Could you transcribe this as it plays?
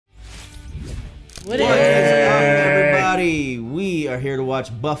What is up, everybody? We are here to watch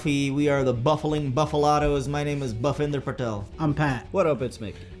Buffy. We are the Buffling Buffalados. My name is Buffinder Patel. I'm Pat. What up, it's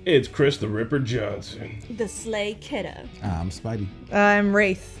Mick. It's Chris the Ripper Johnson. The Slay Kiddo. I'm Spidey. I'm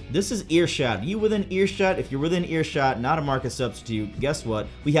Wraith. This is Earshot. You within earshot. If you're within earshot, not a market substitute, guess what?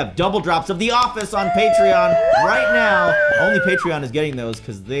 We have double drops of The Office on Patreon right now. Only Patreon is getting those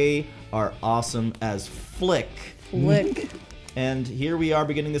because they are awesome as flick. And here we are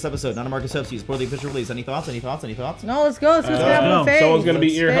beginning this episode. Not a market substitute. For the official release. Any thoughts? Any thoughts? Any thoughts? No, let's go. Let's grab a face. Someone's gonna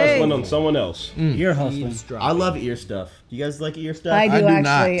be ear hustling on someone else. Ear hustling. I love ear stuff. Do you guys like ear stuff? I do I do actually.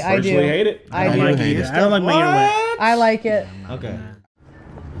 not. I do. Personally hate it. I don't do. like it. I don't like my ear wet. I like it. Okay.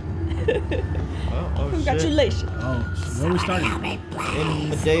 Congratulations. Oh, where are we starting? In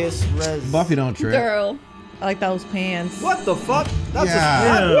Medeus Res. Buffy don't trip. Girl. I like those pants. What the fuck? That's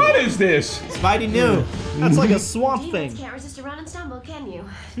Yeah. What is this? Spidey knew. That's like a swamp Demons thing. can't resist a run and stumble, can you?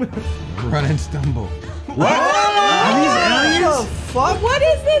 Run and stumble. What? Are these aliens? What the fuck? What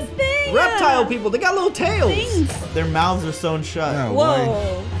is this thing? Reptile people, they got little tails. Things. Their mouths are sewn shut. No way.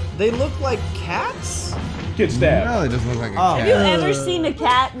 Whoa. They look like cats? Get stabbed. No, it doesn't look like a Oh. Have you cat. ever seen a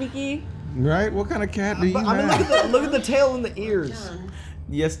cat, Mickey? Right? What kind of cat do you But, I mean, have? look at the tail and the ears. John.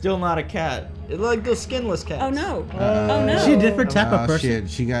 Yeah, still not a cat. It like those skinless cats. Oh no. Uh, Oh no. Is she a different type of Oh person? shit,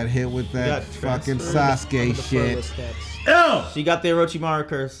 she got hit with that got fucking transferred. Sasuke The shit. furless cats. Ew! She got the Orochimaru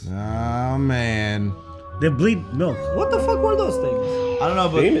curse. Oh man. They bleed milk. What the fuck were those things? I don't know,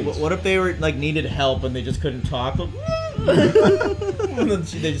 but Demons. what if they were like needed help and they just couldn't talk? And then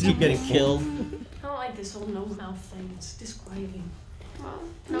they just keep getting killed. I don't like this whole no mouth thing. It's disquieting. Well,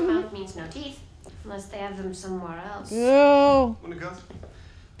 no mouth means no teeth. Unless they have them somewhere else. Ew. Winnicott,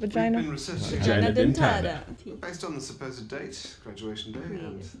 we've Vagina. been researching Vagina dentata. based on the supposed date, graduation day,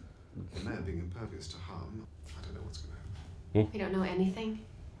 and the mayor being impervious to harm. I don't know what's going to happen. We don't know anything.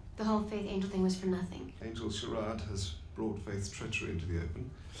 The whole Faith Angel thing was for nothing. Angel Charade has brought Faith's treachery into the open,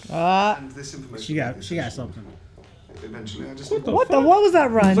 and this information. She got something. Eventually, I just. What was that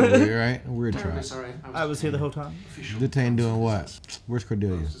run? Weird, right? Weird Terribly try. sorry. I was here the whole time. Detain doing what? Where's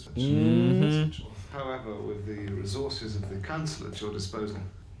Cordelia? However, with the resources of the council at your disposal,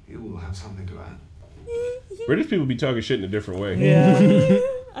 you will have something to add. British people be talking shit in a different way. Yeah.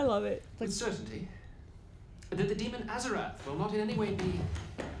 I love it. With certainty that the demon Azarath will not in any way be.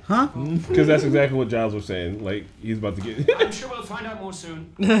 Huh? Because that's exactly what Giles was saying. Like, he's about to get... I'm sure we'll find out more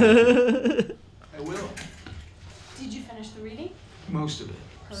soon. I will. Did you finish the reading? Most of it.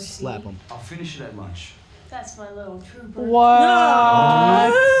 Slap them. I'll finish it at lunch. That's my little trooper.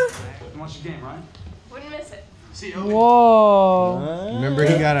 What? Watch the game, right? Wouldn't miss it. See you. Whoa. Remember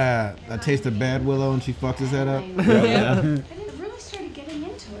he got a taste of bad Willow and she fucked his head up? Yeah. I really started getting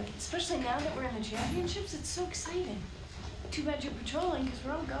into it, especially now that we're in the championships. It's so exciting. Too bad you're patrolling, because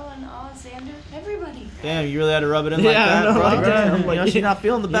we're all going, Xander, everybody. Damn, you really had to rub it in like Yeah, that, I know, bro. like, damn, You know like, she's not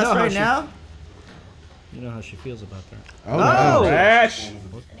feeling the you best know how right she- now. You know how she feels about that. Oh, no. Ash!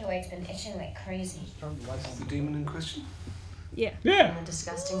 Anyway, it's been itching like crazy. The demon in question Yeah. Yeah. And the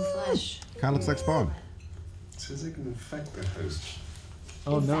disgusting flesh. Kind of looks like Spawn. Says they can infect the host.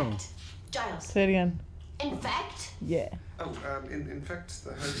 Oh no. Infect. Giles. Say it again. Infect? Yeah. Oh, infect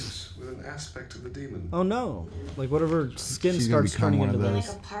the host with an aspect of the demon. Oh no. Like whatever skin She's gonna starts become turning one into of those.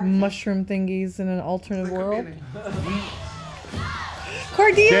 those. Like a part of it. Mushroom thingies in an alternate There could be world. any-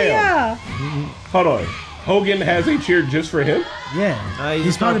 Cordelia! Hold on. Hogan has a cheer just for him? Yeah. He's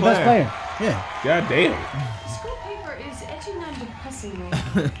He's a star probably the best player. player. Yeah. God damn. School paper is etching and depressing.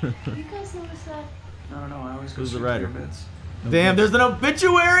 You guys notice that? No, I always go Who's the straight to writer? your bits. Damn, there's an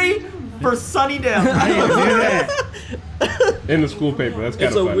obituary for Sunnydale. In the school paper. That's kind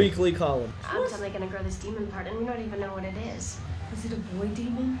It's of a funny. weekly column. I'm suddenly gonna grow this demon part, and we don't even know what it is. Is it a boy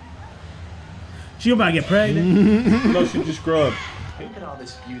demon? She about to get pregnant. No, she just grow up. Look at all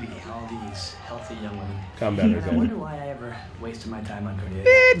this beauty, all these healthy young women. Calm down, And I wonder Alexander. why I ever wasted my time on Cordelia.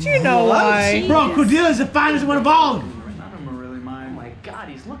 Bitch, you know why. Bro, Cordelia's the finest one of all of them. None of them are really mine. Oh my God,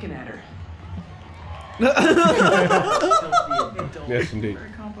 he's looking at her. Yes, indeed.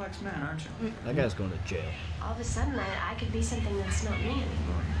 Very complex man, aren't you? That guy's going to jail. All of a sudden, I could be something that's not me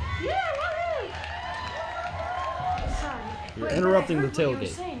anymore. Yeah, woohoo! Sorry. You're but interrupting I the heard what you were tailgate.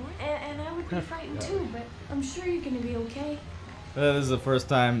 saying, and I would be frightened too, but I'm sure you're gonna be okay. This is the first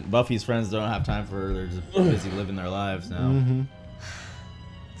time Buffy's friends don't have time for her. They're just busy living their lives now.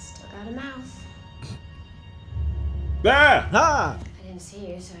 Still got a mouth. Ah! Ha! I didn't see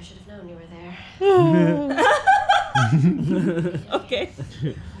you, so I should have known you were there. Okay.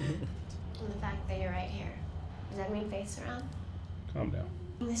 And the fact that you're right here, does that mean Faith's around? Calm down.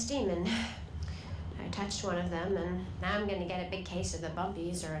 This demon, I touched one of them, and now I'm gonna get a big case of the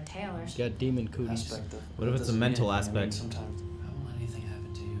bumpies or a tail or something. Got demon cooties. What if it's a mental aspect? Sometimes I won't let anything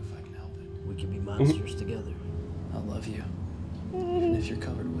happen to you if I can help it. We can be monsters together. I'll love you. Even if you're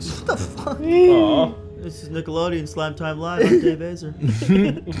covered with what the fuck? Aw. This is Nickelodeon Slime Time Live. I'm Dave Azer.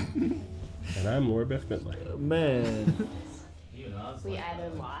 And I'm Laura Beth Bentley. Man. We either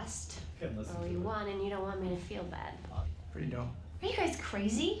lost or we won, and you don't want me to feel bad. Pretty dope. Are you guys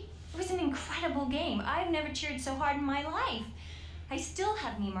crazy? It was an incredible game. I've never cheered so hard in my life. I still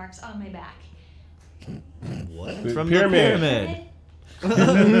have knee marks on my back. What? The From pyramid. the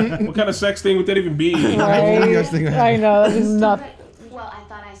pyramid. What kind of sex thing would that even be? Right? I know, that is nothing. Well, I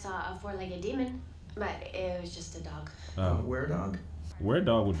thought I saw a four-legged demon, but it was just a dog. Were-dog?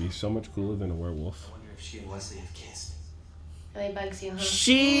 Were-dog would be so much cooler than a werewolf. I wonder if she and Wesley have kissed. Really bugs you, huh?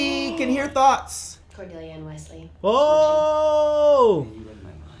 She can hear thoughts. Cordelia and Wesley. Oh! You read my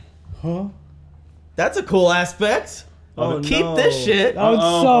mind. Huh? That's a cool aspect. Oh, keep no. this shit. I would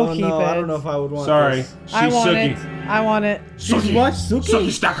so keep no, it. I don't know if I would want Sorry. this. She's I want Sookie. it. I want it. She's what? Suki?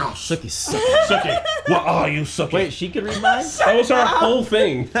 Sookie Stackhouse. Sucky, sucky. Sookie. What are you, Sookie? Wait, she can read minds? That was her whole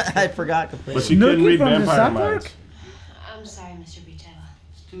thing. I forgot completely. But she couldn't read from the vampire South minds. Park? I'm sorry, Mr. Butella.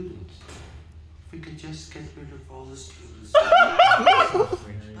 Students. If we could just get rid of all the students.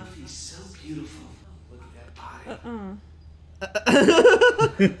 Buffy's so beautiful. Look at that body.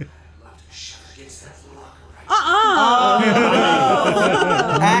 I'd love to shove against that locker right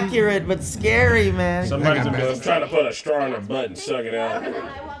Accurate, but scary, man. Somebody's trying to put a straw in her butt and suck it out. When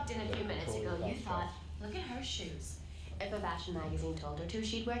I walked in a few minutes ago, you thought, look at her shoes. If a fashion magazine told her to,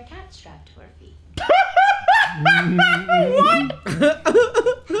 she'd wear a cat strapped to her feet.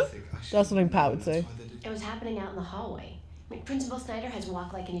 That's something Pat would say. It was happening out in the hallway. I mean, Principal Snyder has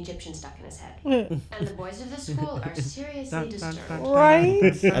walked like an Egyptian stuck in his head. And the boys of the school are seriously disturbed. Right?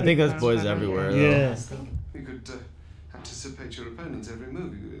 I think there's boys everywhere, though. Yeah. We could anticipate your opponent's every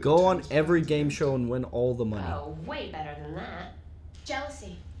move. Go on every game show and win all the money. Oh, way better than that.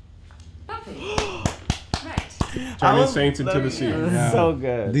 Jealousy. Buffy. Right. Turning saints into the sea. Yeah. So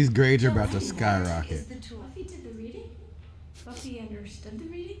good. These grades are about to skyrocket. Is the two Buffy did the reading? Buffy understood the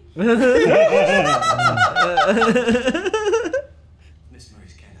reading? Miss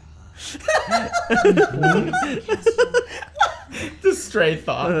Murray's kinda hot. The stray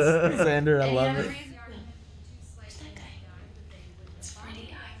thoughts. Xander, I love it. Who's that guy? It's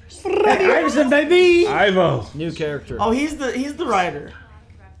Freddie Iverson. Hey, Iverson, baby! Ivo. New character. Oh, he's the writer.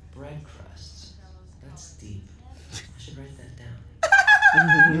 Bread crusts. That's deep. I should write that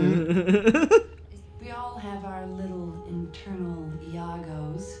down. We all have our little internal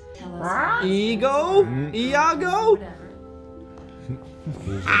Iagos. Tell us. Ego? Iago? Whatever.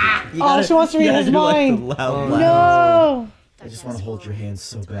 Oh, she wants to read his mind. No. I just want to hold your hand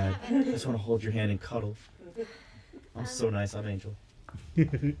so bad. I just want to hold your hand and cuddle. I'm so nice. I'm Angel. You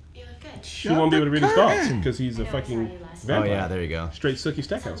look good. She won't be able to read his thoughts because he's a fucking vampire. Oh yeah, there you go. Straight Sookie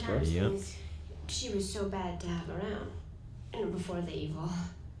Stackhouse, bro. Yep. Sometimes she was so bad to have around. And before the evil.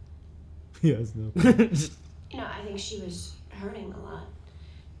 Yes, no. You know, I think she was hurting a lot.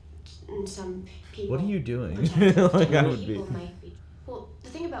 And some people. What are you doing? protective Like I to would be. people might be. Well, the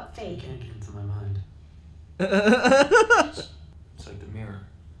thing about I fake. can't get into my mind. It's like the mirror.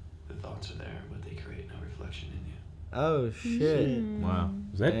 The thoughts are there, but they create no reflection in you. Oh, shit. Wow.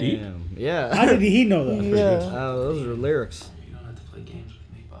 Is that deep? Damn. Yeah. How did he know that? Yeah. Oh, those are lyrics. You don't have to play games with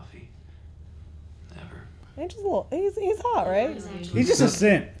me, Buffy. Never. Angel's a little, he's hot, right? He's just a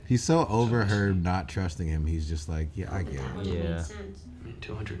simp. He's so over her not trusting him. He's just like, yeah, I get That it. wouldn't Yeah. make sense. I mean,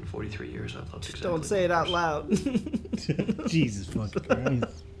 243 years I've loved exactly. Don't say it out loud. Jesus fucking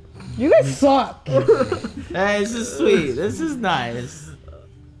Christ. You guys suck. Hey, this is sweet. This is nice.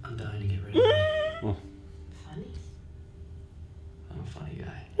 I'm dying to get rid of you. Funny. I'm a funny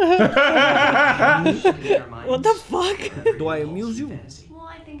guy. What the fuck? Do I amuse you? Well,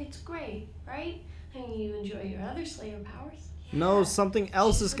 I think it's great, right? And you enjoy your other Slayer powers. No, something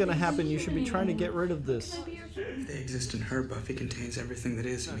else is gonna happen. You should be trying to get rid of this. If they exist in her, Buffy contains everything that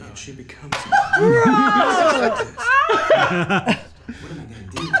is me, and she becomes me. What am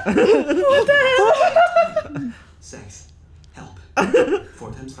I gonna do? Sex. Help.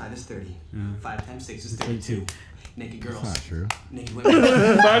 4 times 5 is 30. 5 times 6 is 32. Naked girls. That's not true. Naked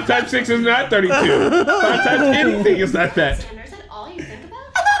women. 5 times 6 is not 32. 5 times anything is not that. Sandra, is that all you think about?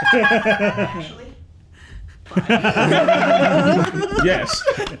 Actually. Yes.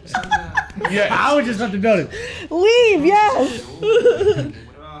 Yes. I was just about to notice. Leave, yes.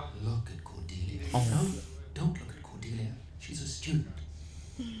 Look at Cordelia. Don't look at Cordelia. She's a student.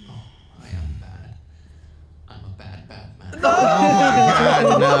 Oh, I am bad. I'm a bad, bad man. Oh my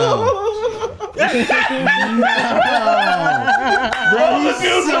god, no.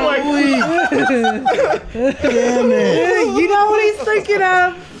 confused. I'm like, Damn it. You know what he's thinking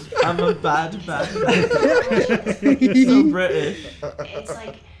of. I'm a bad. So British. It's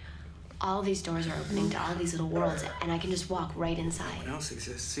like all these doors are opening to all these little worlds, and I can just walk right inside. No one else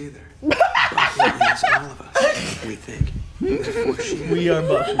exists either. Buffy needs all of us, we think. We are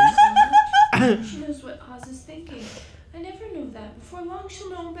Buffy. She knows what Oz is thinking. I never knew that. Before long, she'll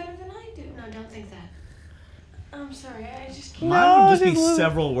know him better than I do. No, don't think that. I'm sorry, I just can't. Mine would just be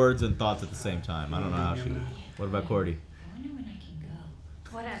several words and thoughts at the same time. I don't know how she would. What about Cordy?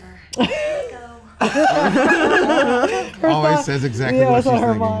 Whatever. Go. Always says exactly what she's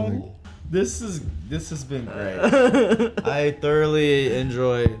thinking. This has been great. I thoroughly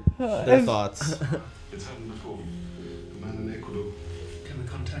enjoy their thoughts. It's happened before. The man in Ecuador. Can we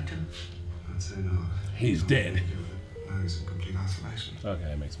contact him? I'd say no. He's dead. No, he's in complete isolation. Okay,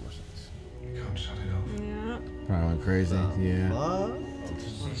 that makes more sense. You can't shut it off. Yeah. Probably went crazy. Yeah. I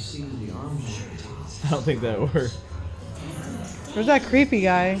don't think that worked. Where's that creepy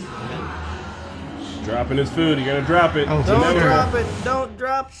guy? Dropping his food. You gotta drop it. Oh, Don't sure. drop it. Don't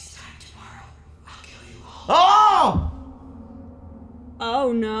drop. Oh!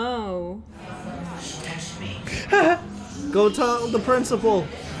 Oh no. Go tell the principal.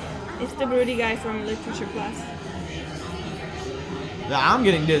 It's the broody guy from literature class. Yeah, I'm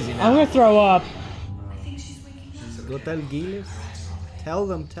getting dizzy I'm now. gonna throw up. Go tell Giles. Tell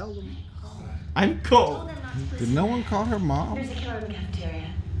them. I'm cold. Did no one call her mom? There's a killer in the cafeteria.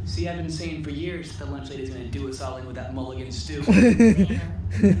 See, I've been saying for years the lunch lady's gonna do us all in with that mulligan stew.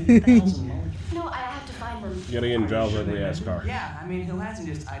 No, I have to find them. You gotta get in Giles' ugly ass car. Yeah, I mean, who hasn't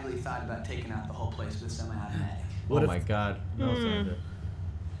just idly thought about taking out the whole place with a semi-automatic? Oh my god. No, Sandra.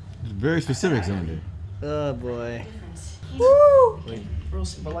 Very specific, Xander. Oh boy.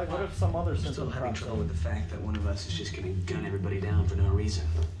 But like, what if some other still having trouble with the fact that one of us is just gonna gun everybody down for no reason?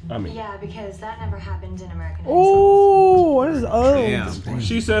 I mean, Yeah, because that never happened in American Oh, what is Damn.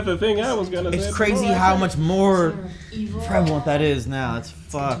 she said the thing I was gonna say. It's crazy how much more prevalent that is now. It's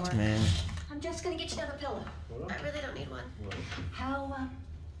fucked, man. I'm just gonna get you another pillow. I really don't need one. How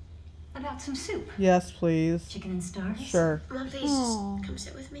about some soup? Yes, please. Chicken and stars? Sure. Mom, please just come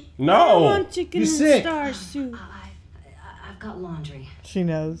sit with me. I No. want chicken and sick. star soup. I've got laundry. She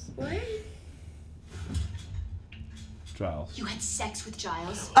knows. What? Giles. You had sex with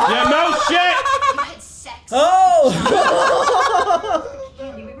Giles? Yeah, no shit. You had sex? Oh!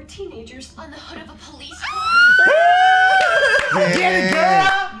 Andy, we were teenagers on the hood of a police Get it,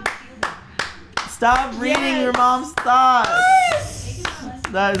 girl! Stop reading your mom's thoughts.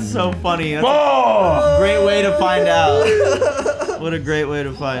 That is so funny. That's a great way to find out. What a great way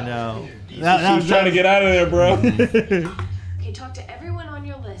to find out. She's trying to get out of there, bro. Okay, talk to everyone on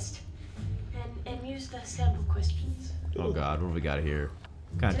your list. And use the sample questions. Oh god, what do we got here?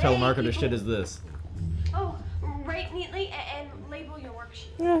 What kind of telemarketer shit is this? Oh, write neatly and label your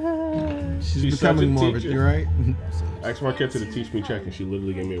worksheet. She's She's becoming such a morbid, teacher. you're right. I asked Marquette to teach me check, and she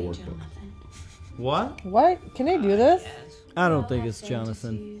literally gave me a workbook. What? What? Can they do this? I don't think it's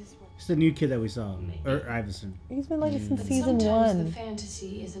Jonathan. It's the new kid that we saw. Or Iverson. He's been like it since But season sometimes the 1.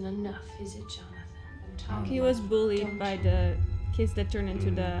 fantasy isn't enough, is it, Jonathan? He was bullied by the kids that turned into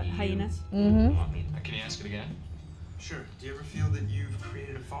the hyenas. Mm-hmm. Can you ask it again? Sure. Do you ever feel that you've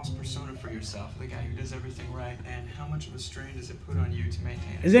created a false persona for yourself, the guy who does everything right, and how much of a strain does it put on you to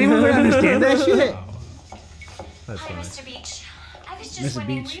maintain it? Is anyone gonna understand that shit? That's Hi, funny. Mr. Beach. I was just Mr.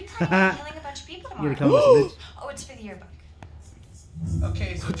 wondering, Beach. were you planning on killing a bunch of people You tomorrow? gonna call Mr. Bitch? Oh, it's for the yearbook.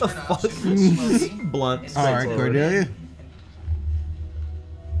 Okay, so turn off slowly. Blunt. Alright, Cordelia.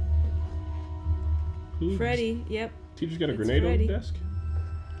 Freddy, yep. Teacher's got a It's grenade on ready. the desk.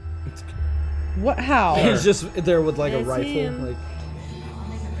 What? How? He's just there with like a That's rifle. him. Like,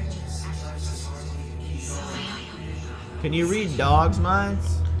 Can you read dogs'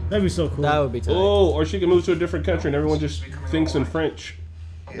 minds? that'd be so cool. That would be tight. Oh, or she can move to a different country and everyone just thinks in French.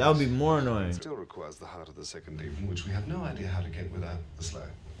 That would be more annoying. Still requires the heart of the second demon, which we have no idea how to get without the slow.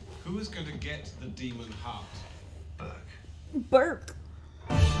 Who is going to get the demon heart? Burke.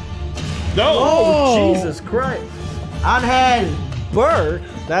 No! Oh, Jesus Christ. Angel! Burke?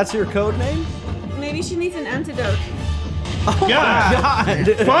 That's your code name? Maybe she needs an antidote. God!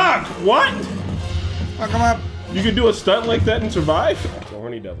 Fuck! What? Fuck him up. You could do a stunt like that and survive? It's a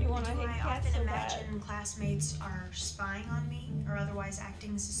horny devil. You want to hit I cats often so bad. imagine classmates are spying on me or otherwise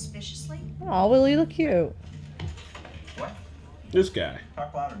acting suspiciously. Oh, Willie, look cute. This guy.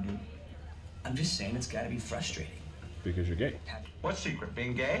 Talk louder, dude. I'm just saying it's gotta be frustrating. Because you're gay. What secret?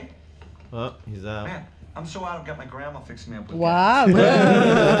 Being gay? Oh, he's out. Man, I'm so out. I've got my grandma fixing me up with Wow.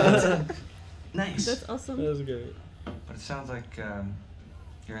 Nice. That's awesome. That was great. But it sounds like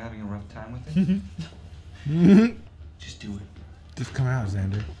You're having a rough time with it? Just do it. Just come out,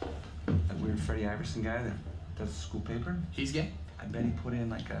 Xander. That weird Freddie Iverson guy that does the school paper? He's gay? I bet he put in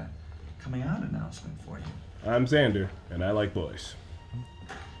like a coming out announcement for you. I'm Xander, and I like boys.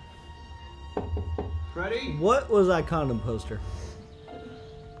 Freddie? What was that condom poster?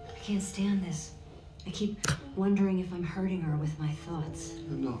 I can't stand this. I keep wondering if I'm hurting her with my thoughts.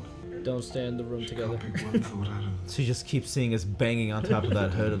 You're not. Don't stay in the room together. She just keeps seeing us banging on top of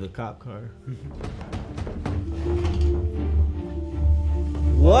that hood of the cop car.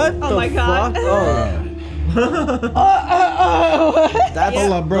 What? Oh my god. That's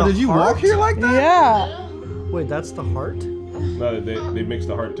Hold up, bro. Did you walk here like that? Yeah. Wait, that's the heart? No, they mixed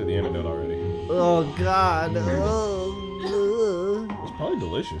the heart to the antidote already. Oh god. It's probably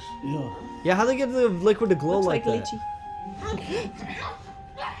delicious. Yeah, how they get the liquid to glow Looks like that?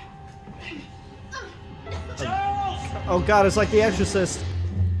 Oh god, it's like The Exorcist.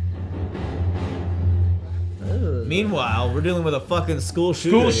 Meanwhile, we're dealing with a fucking school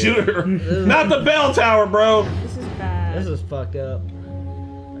shooter. School shooter! Not the bell tower, bro! This is bad. This is fucked up.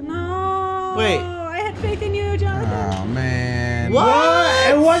 No. Wait. I had faith in you, Jonathan. Oh, man. What?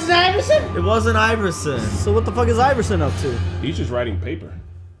 It wasn't Iverson? It wasn't Iverson. So what the fuck is Iverson up to? He's just writing paper.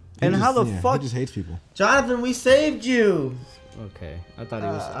 And how the He fuck? just hates people. Jonathan, we saved you. Okay, I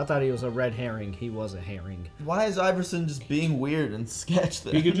thought he was a red herring. He was a herring. Why is Iverson just being weird and sketch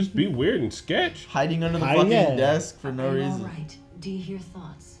then? He could just be weird and sketch. Hiding under the fucking desk for no I'm reason. all right. Do you hear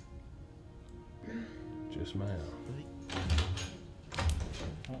thoughts? Just smile.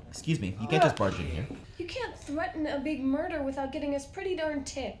 Excuse me, you can't just barge in here. You can't threaten a big murder without getting us pretty darn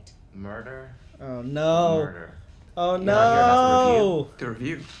ticked. Murder? Oh no. Murder. Oh You know, I hear about no. The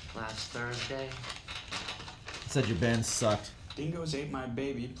review. Last Thursday? You said your band sucked. Dingoes ate my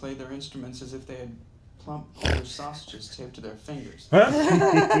baby, played their instruments as if they had plump Polish sausages taped to their fingers. Huh?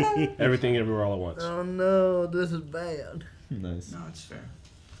 Everything everywhere all at once. Oh no, this is bad. Nice. No, it's fair.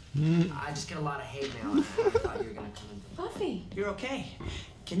 I just get a lot of hate mail. I thought you were gonna come in. Buffy. You're okay.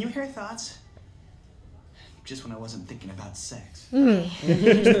 Can you hear thoughts? Just when I wasn't thinking about sex. Dude,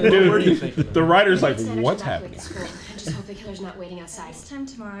 the writer's like, what's happening? I just hope the killer's not waiting outside. This time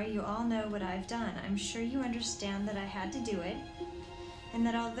tomorrow, you all know what I've done. I'm sure you understand that I had to do it, and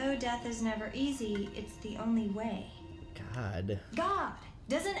that although death is never easy, it's the only way. God. God,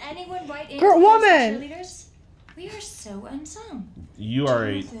 doesn't anyone write in Girl, to praise the woman. cheerleaders? We are so unsung. You are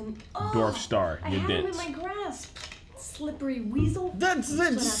a Jonathan, dwarf star. I You're had him in dense. my grasp. Slippery weasel. That's it.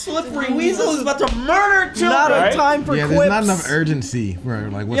 what Slippery happened. Weasel is about to murder children. Not Right? a time for Yeah, quips. there's not enough urgency for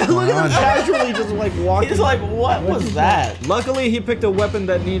like what's Yeah, look going at on. him casually just like walking. He's like, what was that? Luckily, he picked a weapon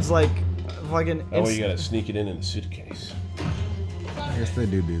that needs like fucking. Oh, you gotta sneak it in the suitcase. I guess they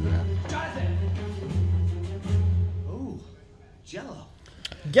do that. Ooh, Jello.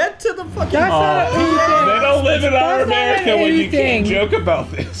 Get to the fucking. That's not anything. They don't live in our That's not America when you can't anything. joke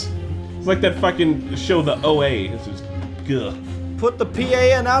about this. It's like that fucking show, The OA. It's just, ugh. Put the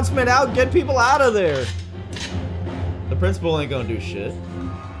PA announcement out. Get people out of there. The principal ain't gonna do shit.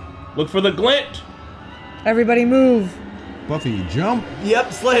 Look for the glint. Everybody move. Buffy, jump.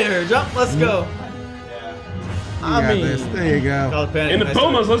 Yep, Slayer, jump, let's go. You got this. There you go. Call it panic. In the Nice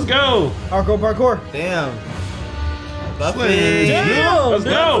Pumas, let's go. Parkour, parkour. Damn. Buffy. Slayer. Damn. Let's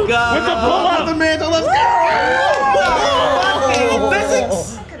go. With the pull up. The mantle, let's go. Buffy,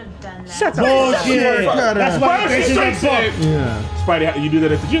 physics. I could have done that. Shut the Bullshit. Gotta- That's why Why you she created straight that book. save? Yeah. Spidey, you do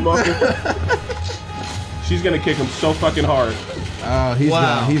that at the gym often? She's gonna kick him so fucking hard. Oh, he's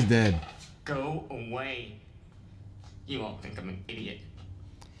Wow. done. He's dead. Go away. You won't think I'm an idiot.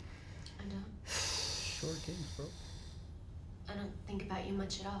 I don't. Short games, bro. I don't think about you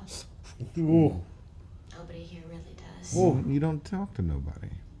much at all. Ooh. Nobody here really does. Well, you don't talk to nobody.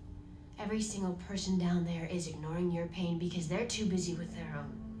 Every single person down there is ignoring your pain because they're too busy with their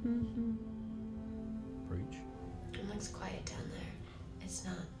own. Preach. It looks quiet down there. It's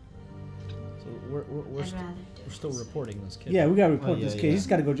not. So we're still reporting this kid. Yeah, we gotta report Oh, yeah, this kid. yeah. He's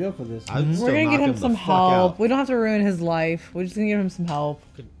gotta go jail for this. I'd still We're gonna knock get him the some fuck help. out. We don't have to ruin his life. We're just gonna give him some help.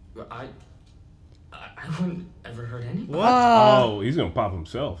 I wouldn't ever hurt anyone. What? Oh, he's gonna pop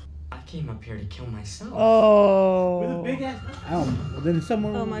himself. I came up here to kill myself. Oh. Then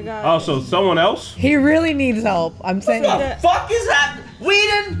someone. Oh my god. Oh, so someone else? He really needs help. I'm saying. What the fuck is happening?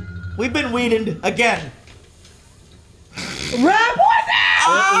 Weeded! We've been weeded again. Rap was It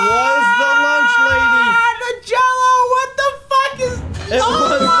was the lunch lady. The Jello, what the fuck is? It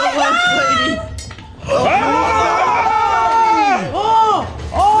was the lunch lady.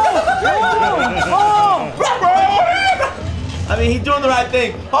 I mean, he's doing the right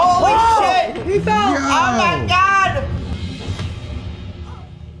thing. Holy shit! He fell. Oh my god!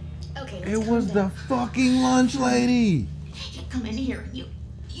 Okay, It was the fucking lunch lady. You come in here and you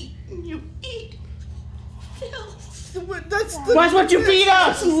eat. That's what you feed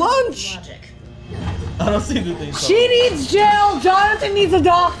us! Lunch! I don't see the thing. She needs jail. Jonathan needs a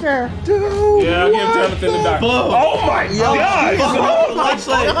doctor. Dude. Yeah, I'll give Jonathan the doctor. Oh my god! Oh my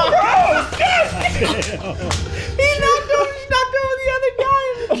He's not doing the other guy.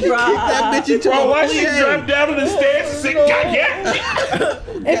 Kick that bitch into Bro, why she head. drop down to the stairs and say,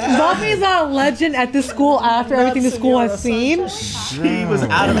 If Buffy's not a legend at this school after everything the school has seen, She was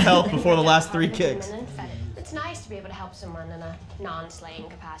out of health before the last 3 kicks. It's nice to be able to help someone in a non-slaying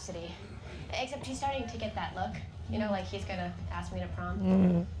capacity. Except he's starting to get that look. You know, like he's gonna ask me to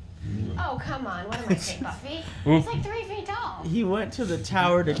prom. Oh, come on. What am I saying, Buffy? He's like 3 feet tall. He went to the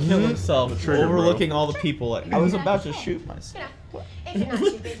tower to kill himself, overlooking all the people. Like, I was about to shoot myself. You know, if you're not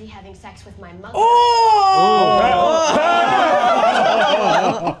too busy having sex with my mother.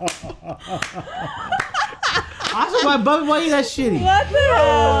 Also, why you that shitty? What the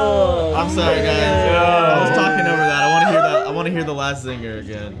hell? I'm sorry, guys. I was talking over that. I want to hear that. I want to hear the last zinger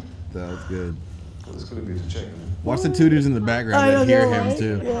again. That was good. Well, it's going to be to check. Watch the tutors in the background that hear him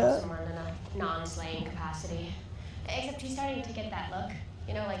too. Someone in a non-slaying capacity. Except he's starting to get that look.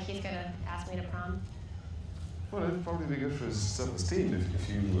 You know, like he's gonna ask me to prom. Well, it'd probably be good for his self-esteem if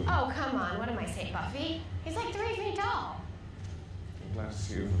you... Oh, come on. What am I saying, Buffy? He's like 3 feet tall. I'm glad to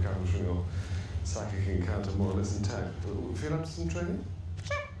see you recovering your psychic encounter more or less intact. Feel up to some training?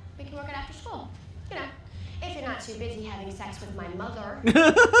 Sure. We can work it after school. You know, if you're not too busy having sex with my mother.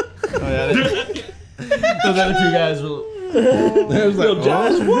 Oh, yeah. Those other 2 guys were... It was like,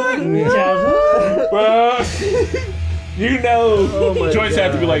 Josh, what? Well, you know, Joyce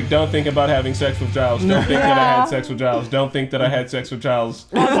had to be like, don't think about having sex with Giles. Don't think that I had sex with Giles. Don't think that I had sex with Giles.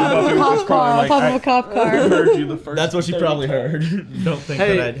 Buffy was just probably like, a cop car. I heard you the first. That's what she probably heard. Don't think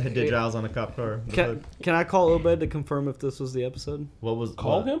Hey. that I did Giles on a cop car. Can I call Obed to confirm if this was the episode? What was...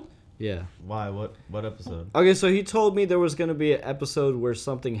 Call him? Yeah. Why? What episode? Okay, so he told me there was going to be an episode where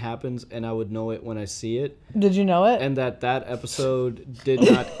something happens and I would know it when I see it. Did you know it? And that episode did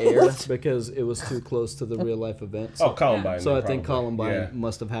not air because it was too close to the real life event. So, Columbine. So I think Columbine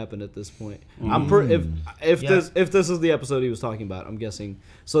must have happened at this point. If this is the episode he was talking about, I'm guessing.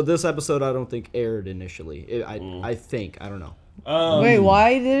 So this episode I don't think aired initially. I think, I don't know. Wait,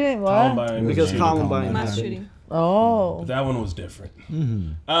 why did it? What? Columbine. Because Columbine Mass happened. shooting. Oh. But that one was different.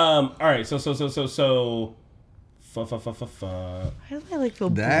 All right, so. Why do I like feel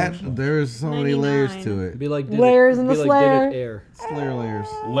that there's so many layers to it. Be like layers in the Slayer. Did it air? Slayer layers.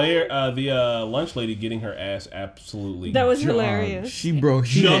 The lunch lady getting her ass absolutely. That was jogged. hilarious. She had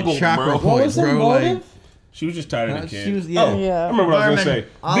Juggled, chakra bro. points, bro. Like, she was just tired of the kid. she was- I remember what I was gonna say.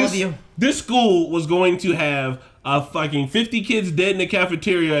 All of you. This school was going to have fucking 50 kids dead in the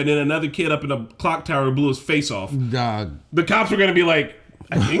cafeteria and then another kid up in a clock tower who blew his face off. dog. The cops were gonna be like,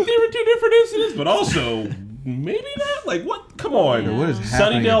 I think there were 2 different incidents, but also maybe not. Like, what? Come on. What is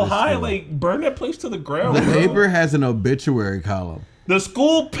happening Sunnydale at this High, school? like, burn that place to the ground. The bro. paper has an obituary column. The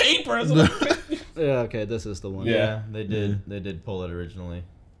school paper is Yeah, okay, this is the one. Yeah, they did. They did pull it originally.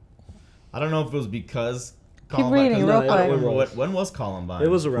 I don't know if it was because Keep reading, 'cause real I don't quick. remember when was Columbine? It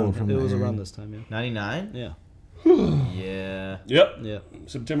was around. from It was there. around this time. Yeah. 99. Yeah. Yeah. Yep. Yeah.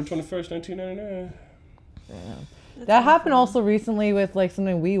 September 21st, 1999. That happened also recently with like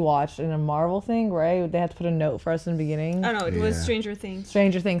something we watched in a Marvel thing, right? They had to put a note for us in the beginning. Oh no, it was Yeah. Stranger Things.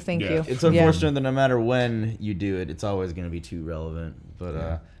 Stranger Things, thank you. It's unfortunate that no matter when you do it, it's always going to be too relevant.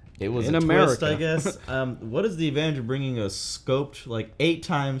 But it was In a America. twist, I guess. What is the advantage of bringing a scoped, like 8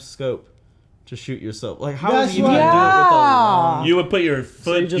 times scope to shoot yourself? Like, how That's is you even right. do it with a long... You would put your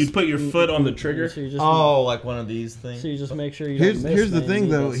foot. just- You'd put your foot on the trigger. So you just, Oh, like one of these things? so you just make sure you Here's- don't miss. here's the man. thing,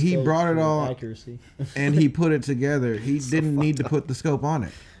 You though. need that He scope brought it for all- accuracy. And he put it together. He didn't need to put the scope on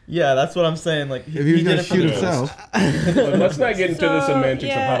it. Yeah, that's what I'm saying. Like, If he was did gonna it for shoot the- himself, But let's not get into the So, semantics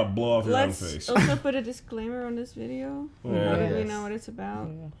yeah, of how to blow off your own Let's face. also put a disclaimer on this video. Yeah. Now that we Yes. know what it's about.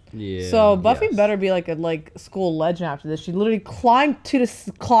 Yeah. So Buffy yes. better be like a school legend after this. She literally climbed to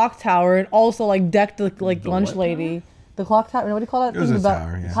the clock tower and also like decked the lunch what lady. The clock tower. What do you call that It was thing? a The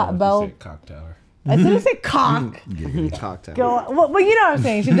tower, yeah. bell. Cock tower. I didn't say cock. Cocktail. Go. Well, you know what I'm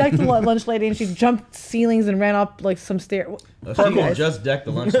saying. She decked the lunch lady and she jumped ceilings and ran up like some stairs. Oh, she didn't just decked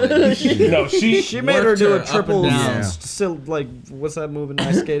the lunch lady. No, She made her worked do her a up triple, and down. like what's that move in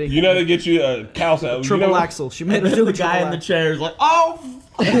ice skating? You know they get you a calcium. Triple axle. She made her do The a guy in triple the axle. chair is like, oh!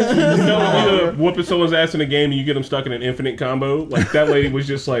 You know when you're whooping someone's ass in a game and you get them stuck in an infinite combo? Like that lady was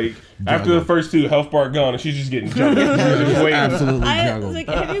just like, after the first 2, health bar gone, and she's just getting jumped. She's just waiting. absolutely I juggled. like.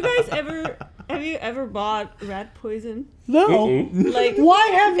 Have you guys Have you ever bought rat poison? No. Like, why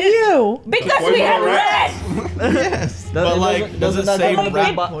have you? Because we have rats. Yes. But like, does it say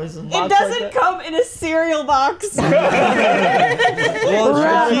rat poison? It doesn't come in a cereal box. Well,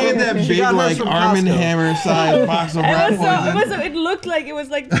 she had that big like Arm & Hammer size box of rat poison. It looked like it was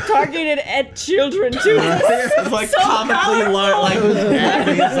like targeted at children too. It's like so comically like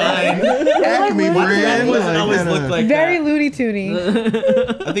Acme design. Acme brand. It always looked like very Looney Toony.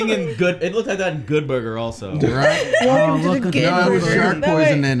 I think in Good, it looked like that in Good Burger also. Right? Look at No, it was shark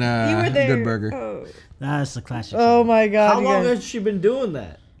poison in Good Burger. Oh. That's a classic. Oh my god. How long has she been doing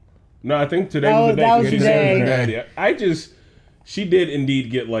that? No, I think today was the day. that was She today. said it. She did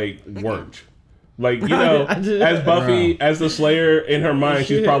indeed get like worked. Like, you know, as Buffy, as the Slayer, in her mind,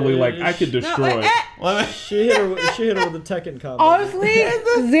 she's probably like, I could destroy it. She hit her with a Tekken combo. Honestly,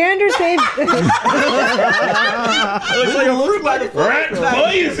 Xander saved. It looks like a fruit by the rat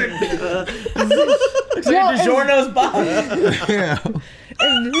poison. It's like DiGiorno's box. Yeah.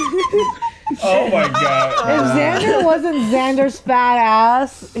 Oh my god. If Xander wasn't Xander's fat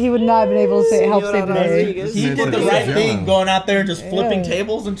ass, he would not have been able to help save the day. He did the right thing, going out there just flipping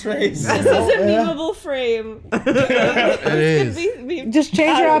tables and trays. This is a memeable frame. It is. Just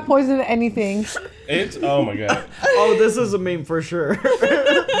change your rat poison to anything. It's, oh my god. Oh, this is a meme for sure.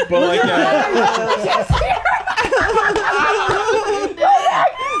 But like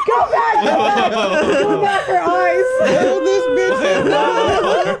Go back! Go back, her eyes! This bitch.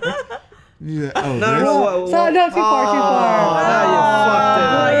 Yeah. Oh, No, So, no, too far, too far.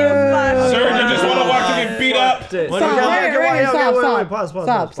 Surgeon just want to watch him get beat up.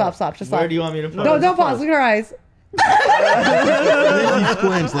 Stop. Just stop. Where do you want me to pause? Don't pause. Look at her eyes. Then she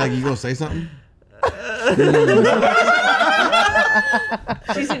squints like, you gonna say something?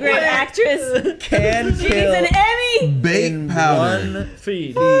 She's a great actress. Can She needs an Emmy. Bait powder. One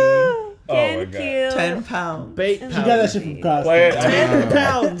feed. Oh my Can god. kill. 10 pounds. Bait She got that shit from Costco. Play it. 10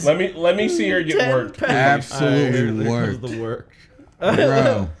 pounds. Let me see her get worked. Absolutely worked. The work.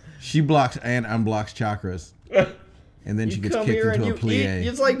 Bro, she blocks and unblocks chakras. And then she gets Come kicked here and into a you eat. plie.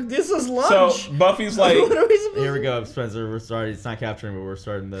 It's like, this is So lunch. Buffy's like, Here we go, Spencer. We're starting. It's not capturing, but we're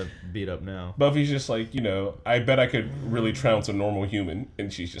starting to beat up now. Buffy's just like, you know, I bet I could really trounce a normal human,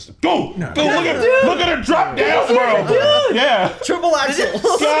 and she's just like, go, look at her drop down, bro. Yeah, Triple axel.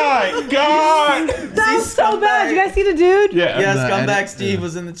 God. That's so bad. You guys see the dude? Yeah. Yes, The Scumbag edit- Steve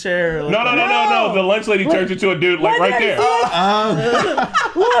was in the chair. No. The lunch lady turns into a dude, like right there.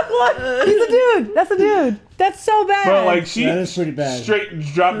 Look. He's a dude. That's a dude. That's so bad. Bro, like she That is pretty bad. straight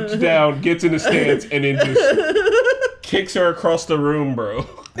drops down, gets in the stance, and then just kicks her across the room, bro.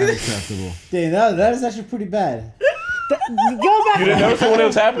 Unacceptable. Dang, that is actually pretty bad. Go back. You didn't notice when it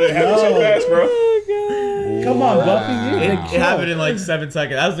was happening. It happened so fast, bro. Come on, Buffy. You It happened in like 7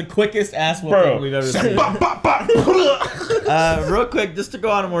 seconds. That was the quickest ass whooping we've ever seen. Real quick, just to go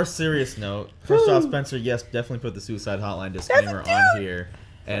on a more serious note. First off, Spencer, yes, definitely put the suicide hotline disclaimer on here.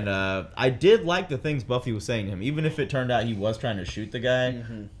 And I did like the things Buffy was saying to him. Even if it turned out he was trying to shoot the guy,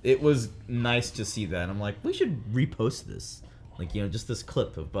 it was nice to see that. And I'm like, we should repost this. Like, you know, just this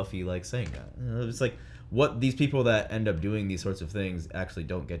clip of Buffy, like, saying that. You know, it's like what these people that end up doing these sorts of things actually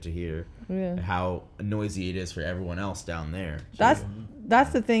don't get to hear. Yeah. How noisy it is for everyone else down there. That's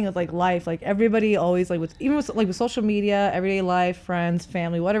the thing with like life. Like everybody always like with social media, everyday life, friends,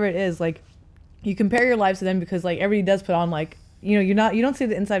 family, whatever it is. Like you compare your lives to them because like everybody does put on like, you know, you don't see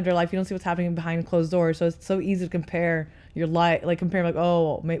the inside of their life. You don't see what's happening behind closed doors. So it's so easy to compare your life, like compare like,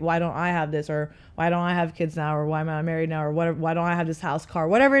 oh, why don't I have this, or why don't I have kids now, or why am I married now, or whatever, why don't I have this house, car,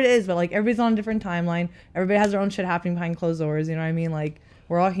 whatever it is. But like everybody's on a different timeline. Everybody has their own shit happening behind closed doors. You know what I mean? Like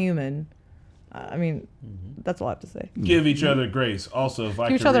we're all human. I mean, that's all I have to say. Give each other grace. Also, if I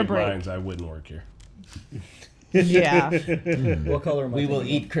Give each could other a read break. minds, I wouldn't work here. Yeah. What color am I? We will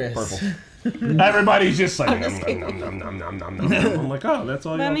thinking eat Chris. Purple. Everybody's just like, nom, nom, nom, nom, nom, nom. I'm like, oh, that's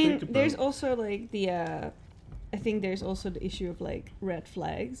all But y'all I mean, think about. there's also like the I think there's also the issue of like red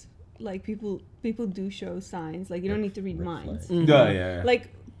flags. Like people do show signs. Like you don't need to read minds. Yeah. Like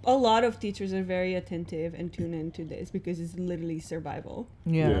a lot of teachers are very attentive and tune into this because it's literally survival.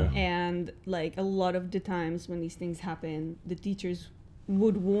 Yeah. And like a lot of the times when these things happen, the teachers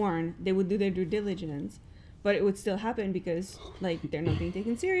would warn, they would do their due diligence, but it would still happen because like they're not being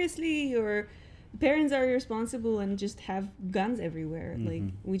taken seriously, or parents are irresponsible and just have guns everywhere. Like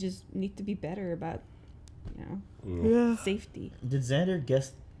we just need to be better about, you know, safety. Did Xander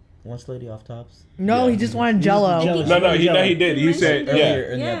guess Lunch Lady off tops? No, he just wanted Jello. No, he did. He said, earlier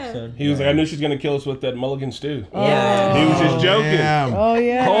in the episode. He was like, I knew she's gonna kill us with that mulligan stew. Yeah. He was just joking. Damn. Oh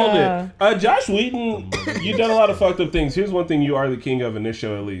yeah. Called it. Josh Whedon, you've done a lot of fucked up things. Here's one thing you are the king of in this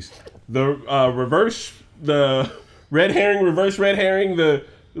show, at least. the red herring, reverse red herring,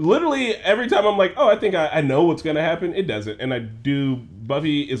 literally every time I'm like, oh, I think I know what's gonna happen, it doesn't. And I do.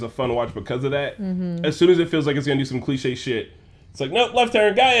 Buffy is a fun watch because of that. As soon as it feels like it's gonna do some cliche shit, it's like, nope, left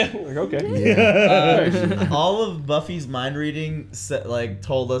turn, Gaia. Like, okay. All of Buffy's mind reading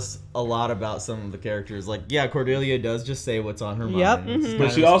told us a lot about some of the characters. Like, yeah, Cordelia does just say what's on her mind.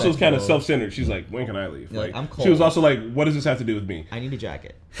 But she also is kind of self-centered. She's like, when can I leave? Like, I'm cold. She was also like, what does this have to do with me? I need a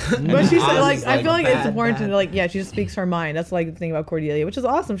jacket. But she's like, I feel like it's important to like, yeah, she just speaks her mind. That's like the thing about Cordelia, which is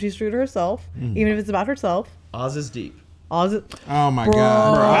awesome. She's true to herself, even if it's about herself. Oz is deep. Oh my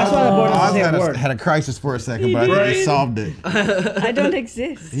god! That's why the boy doesn't say a word. Had a crisis for a second, but I think he solved it. I don't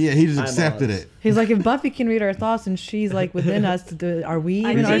exist. Yeah, he just accepted it. He's like, if Buffy can read our thoughts and she's like within us, are we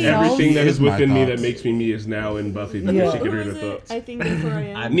even ourselves? Everything that is within me that makes me me is now in Buffy because she can read her thoughts. I think before I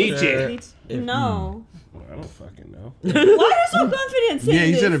am. Nietzsche. No. Well, I don't fucking know. Why are you so confident saying Yeah,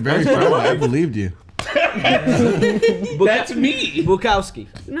 you said it very proudly. I believed you. That's me. Bukowski.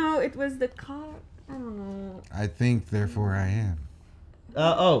 No, it was the car. I don't know. I think, therefore I am.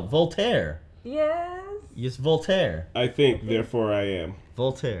 Voltaire. Yes. Yes, Voltaire. I think, therefore I am.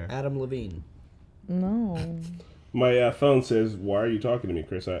 Voltaire. Adam Levine. No. My phone says, why are you talking to me,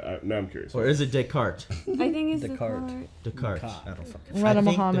 Chris? Now I'm curious. Or is it Descartes? I think it's Descartes. Descartes. I don't fucking. Rana I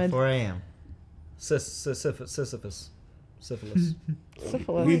think Muhammad. Therefore I am. Sisyphus. Syphilis.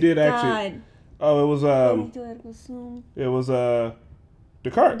 We did actually. Oh, it was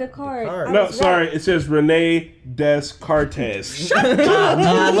Descartes. Descartes. No, sorry. It says Rene Descartes. Shut up!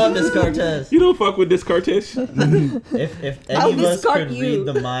 No, I love Descartes. You don't fuck with Descartes. If any of us could read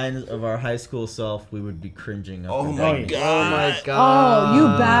the minds of our high school self, we would be cringing. Oh my god! Oh my god! Oh, you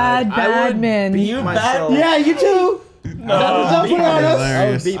bad man! You bad? Yeah, you too. No,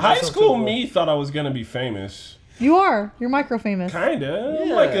 Hilarious. high school me thought I was gonna be famous. You are. You're micro famous. Kinda. I'm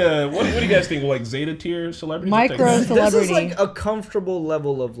like a what do you guys think? Like Zeta tier celebrities? Micro celebrity. This is like a comfortable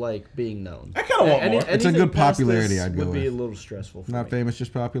level of like being known. I kind of want more. It's a good popularity. I'd go would be a with. little stressful. For Not me. famous,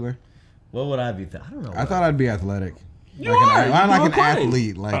 just popular. What would I be? I don't know. I thought I'd be athletic. You I'm like an fine.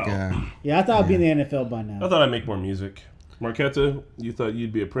 athlete. Like Yeah, I thought I'd be in the NFL by I now. thought I'd make more music. Marquetta, you thought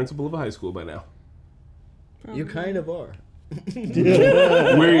you'd be a principal of a high school by now. You kind of are.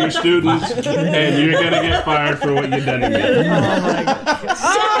 We're your students, and you're gonna get fired for what you've done to me. Oh my god!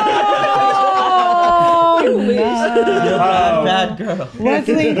 Oh, bad girl.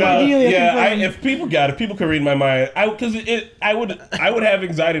 Wesley Cordelia. Yeah, if people could read my mind, I would have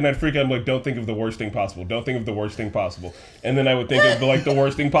anxiety and I'd freak out. I'm like, don't think of the worst thing possible. Don't think of the worst thing possible. And then I would think of the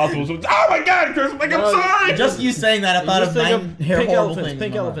worst thing possible. So, oh my god, Chris! I'm like, I'm sorry. Just you saying that, I thought of nine pink horrible elephants. things.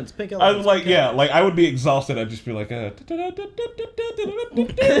 Pink elephants. Pink I elephants. was like, yeah, like I would be exhausted. I'd just be like,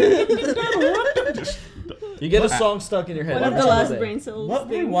 you get a song stuck in your head. One of the last brain cells. What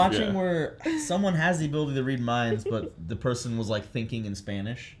were we thing. watching where someone has the ability to read minds, but the person was like thinking in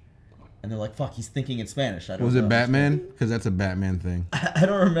Spanish? And they're like, fuck, he's thinking in Spanish. I don't was know. it Batman? Because that's a Batman thing. I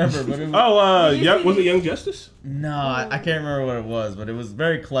don't remember, but it was... was it Young Justice? No, I can't remember what it was, but it was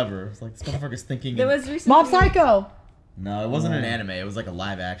very clever. It was like, this motherfucker's thinking There in... was recently... Mob Psycho. No, it wasn't an anime. It was like a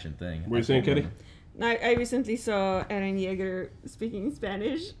live action thing. What were you saying, Katie? I recently saw Eren Yeager speaking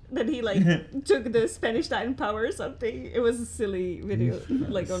Spanish. That he like took the Spanish Titan power or something. It was a silly video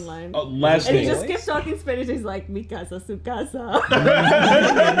like online. Oh, last and he thing. just kept talking Spanish. He's like, "Mi casa, su casa."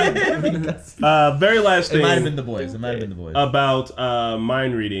 Very last thing. It might have been the boys. It might have been the boys. About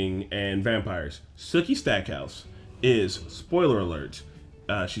mind reading and vampires. Sookie Stackhouse is, spoiler alert,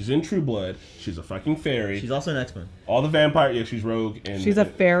 she's in True Blood. She's a fucking fairy. She's also an X-Men. All the vampires, yeah, she's rogue. And She's a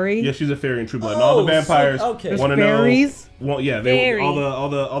fairy. Yeah, she's a fairy in True Blood. And all the vampires want to know. Fairies? Well, yeah,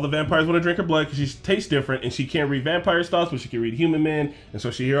 all the vampires want to drink her blood because she tastes different and she can't read vampires' thoughts, but she can read human men. And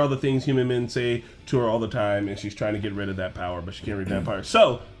so she hears all the things human men say to her all the time, and she's trying to get rid of that power, but she can't read vampires.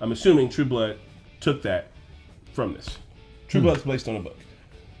 So I'm assuming True Blood took that from this. True Blood's based on a book.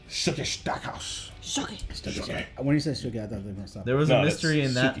 Sookie Stackhouse. When you said Sugar, I thought they were going to stop. There was a mystery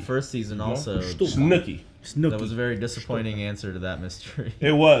in that first season also. Snooki. That was a very disappointing answer to that mystery.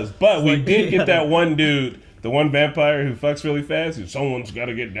 It was, but we did get that one dude, the one vampire who fucks really fast, who someone's got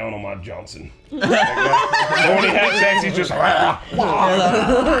to get down on my Johnson. When he has sex, he's just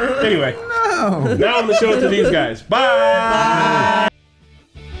anyway. No. Now I'm going to show it to these guys. Bye!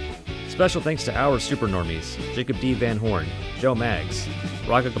 Special thanks to our Super Normies, Jacob D. Van Horn, Joe Maggs,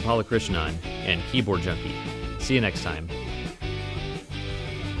 Raga Kapala Krishnan, and Keyboard Junkie. See you next time.